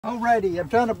Alrighty, I'm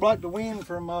trying to block the wind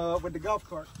from with the golf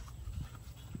cart.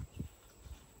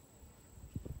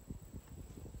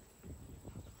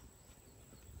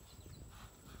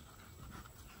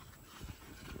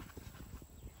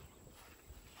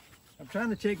 I'm trying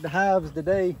to check the hives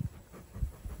today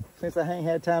since I ain't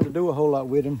had time to do a whole lot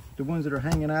with them. The ones that are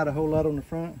hanging out a whole lot on the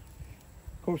front.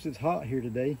 Of course, it's hot here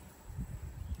today,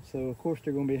 so of course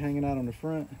they're going to be hanging out on the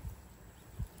front.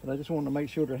 But I just want to make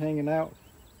sure they're hanging out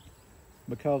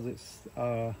because it's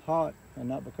hot and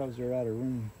not because they're out of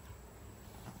room.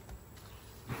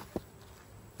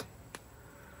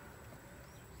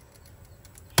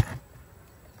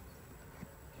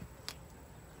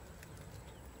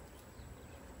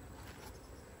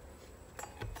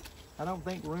 I don't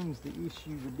think room's the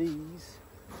issue with these.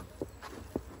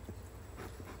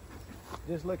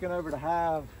 Just looking over the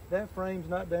hive, that frame's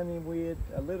not done any with,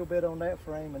 a little bit on that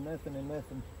frame and nothing and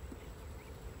nothing.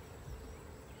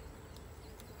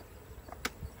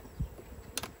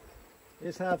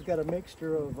 This hive's got a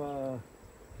mixture of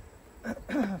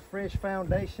fresh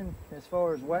foundation as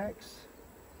far as wax,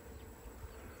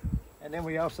 and then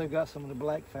we also got some of the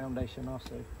black foundation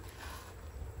also.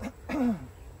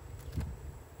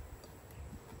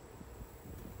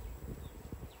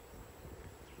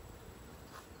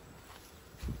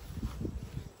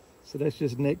 So that's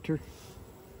just nectar.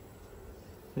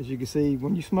 As you can see,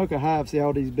 when you smoke a hive, see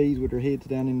all these bees with their heads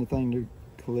down in the thing, they're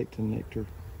collecting nectar.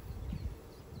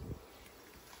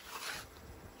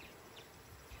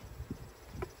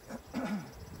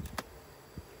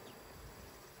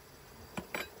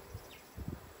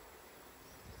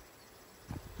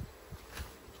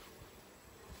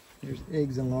 There's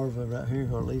eggs and larvae right here,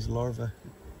 or at least larvae,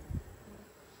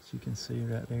 as you can see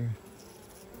right there.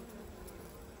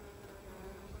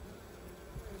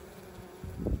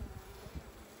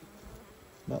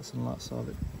 Lots and lots of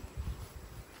it.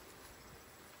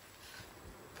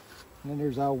 And then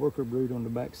there's our worker brood on the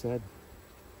back side.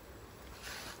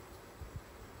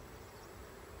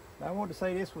 Now, I want to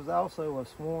say this was also a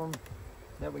swarm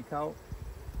that we caught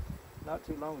not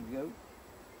too long ago.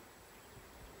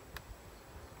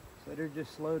 So they're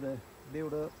just slow to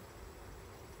build up.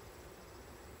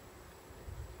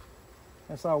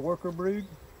 That's our worker brood.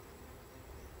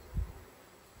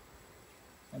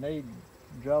 And they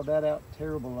draw that out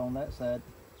terrible on that side.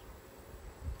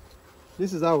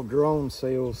 This is our drone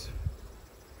cells.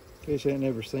 In case you ain't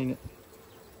never seen it.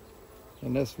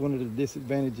 And that's one of the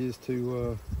disadvantages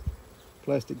to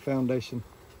plastic foundation.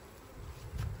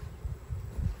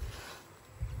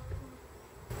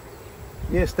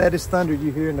 Yes, that is thunder you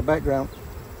hear in the background.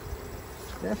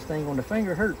 That sting on the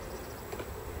finger hurt.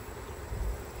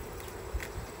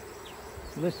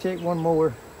 So let's check one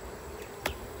more.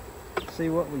 See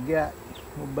what we got.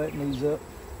 We'll button these up.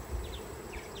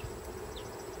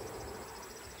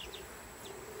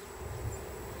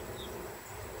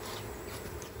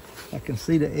 I can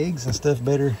see the eggs and stuff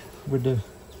better with the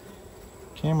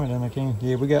camera than I can.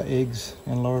 Yeah, we got eggs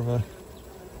and larvae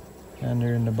down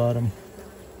there in the bottom.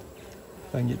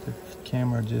 If I can get the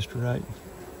camera just right.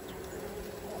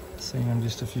 Seen them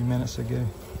just a few minutes ago.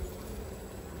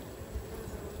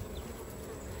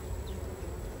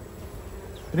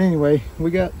 But anyway,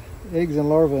 we got eggs and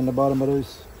larvae in the bottom of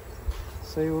those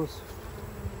cells.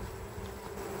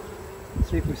 Let's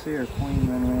see if we see our queen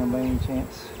running around by any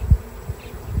chance.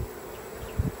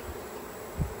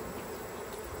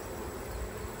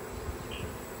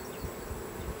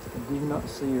 I do not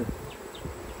see her.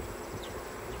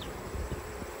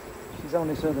 She's on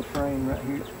this other frame right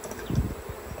here.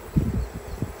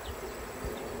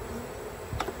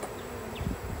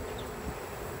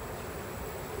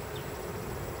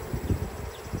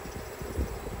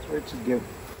 Where'd she go?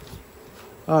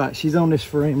 Alright, she's on this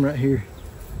frame right here.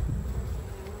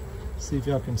 See if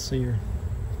y'all can see her.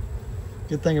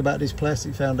 Good thing about these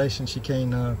plastic foundations, she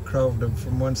can crawl them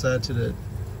from one side to the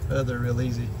other real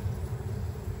easy.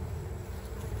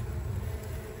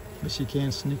 But she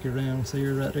can sneak around. See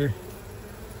her right there?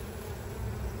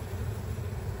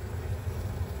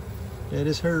 That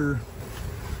is her.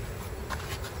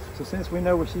 So since we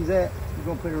know where she's at, we're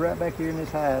going to put her right back here in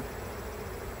this hive.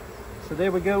 So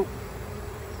there we go.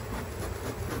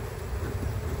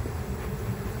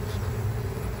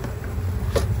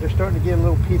 They're starting to get a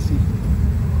little pissy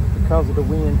because of the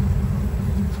wind.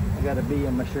 I got a bee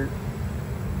in my shirt.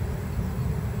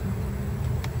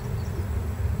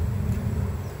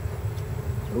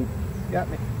 Oh, got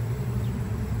me.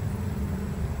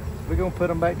 We're going to put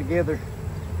them back together.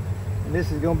 And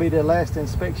this is going to be their last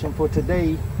inspection for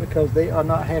today because they are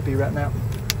not happy right now.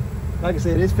 Like I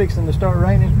said, it's fixing to start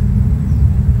raining.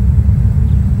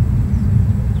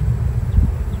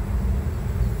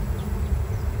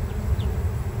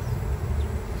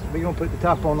 We're gonna put the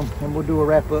top on them and we'll do a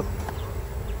wrap up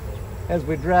as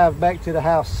we drive back to the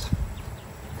house.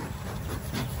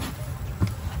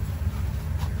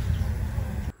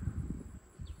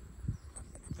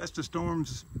 That's the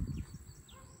storms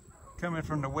coming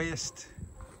from the west.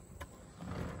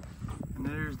 And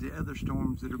there's the other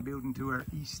storms that are building to our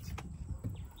east.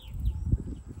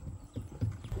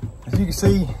 As you can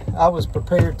see, I was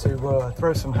prepared to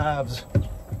throw some hives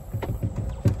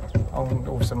on,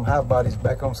 or some hive bodies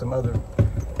back on some other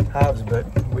hives, but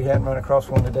we hadn't run across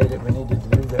one today that we needed to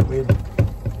do that with.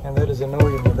 And that is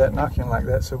annoying with that knocking like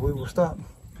that, so we will stop.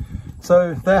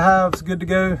 So that hive's good to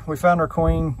go. We found our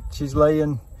queen, she's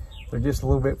laying. They're just a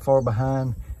little bit far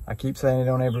behind. I keep saying it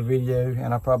on every video,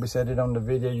 and I probably said it on the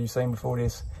video you've seen before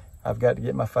this. I've got to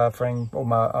get my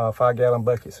 5-gallon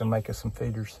buckets and make us some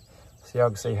feeders. So y'all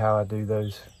can see how I do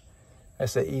those.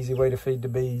 That's an easy way to feed the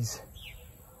bees.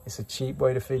 It's a cheap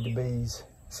way to feed the bees.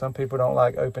 Some people don't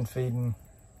like open feeding.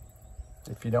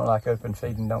 If you don't like open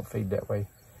feeding, don't feed that way.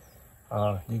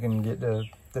 You can get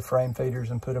the frame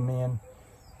feeders and put them in,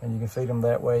 and you can feed them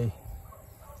that way.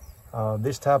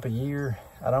 This type of year,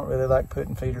 I don't really like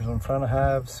putting feeders in front of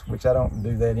hives, which I don't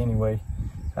do that anyway.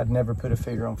 I'd never put a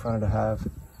feeder on front of the hive.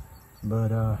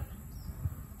 But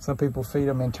some people feed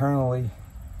them internally.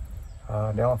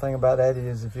 The only thing about that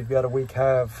is if you've got a weak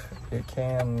hive, it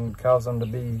can cause them to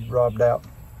be robbed out.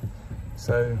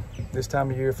 So this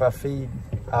time of year, if I feed,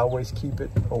 I always keep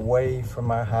it away from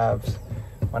my hives.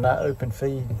 When I open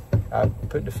feed, I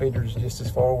put the feeders just as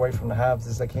far away from the hives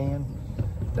as I can.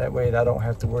 That way I don't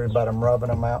have to worry about them robbing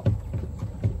them out,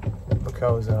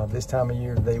 because this time of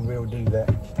year they will do that.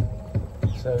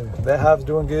 So that hive's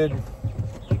doing good.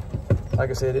 Like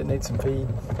I said, it needs some feed.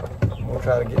 We'll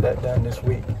try to get that done this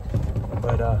week.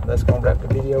 But that's gonna wrap the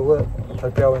video up.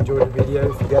 Hope y'all enjoyed the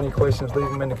video. If you got any questions, leave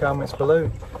them in the comments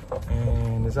below.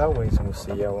 And as always, we'll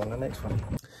see y'all on the next one.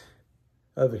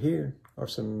 Over here are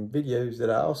some videos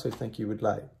that I also think you would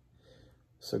like.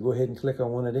 So go ahead and click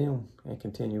on one of them and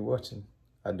continue watching.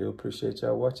 I do appreciate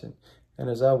y'all watching. And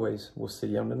as always, we'll see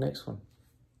you on the next one.